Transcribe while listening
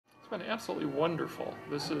been absolutely wonderful.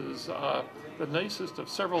 This is the nicest of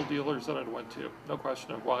several dealers that I went to. No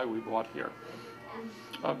question of why we bought here.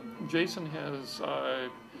 Jason has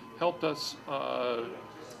helped us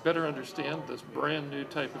better understand this brand new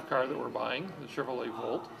type of car that we're buying, the Chevrolet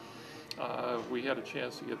Volt. We had a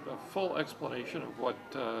chance to get a full explanation of what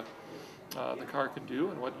the car can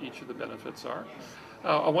do and what each of the benefits are.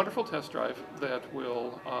 A wonderful test drive that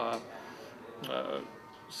will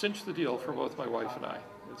cinch the deal for both my wife and I.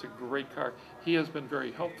 It's a great car. He has been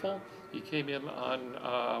very helpful. He came in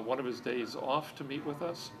on one of his days off to meet with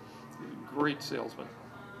us. Great salesman.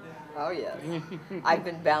 Oh yes, I've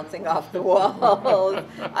been bouncing off the walls.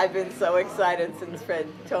 I've been so excited since Fred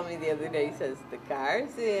told me the other day, he says, the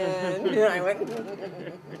car's in. And I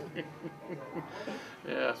went,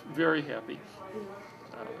 Yes, very happy.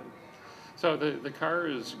 So the car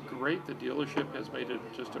is great. The dealership has made it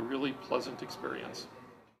just a really pleasant experience.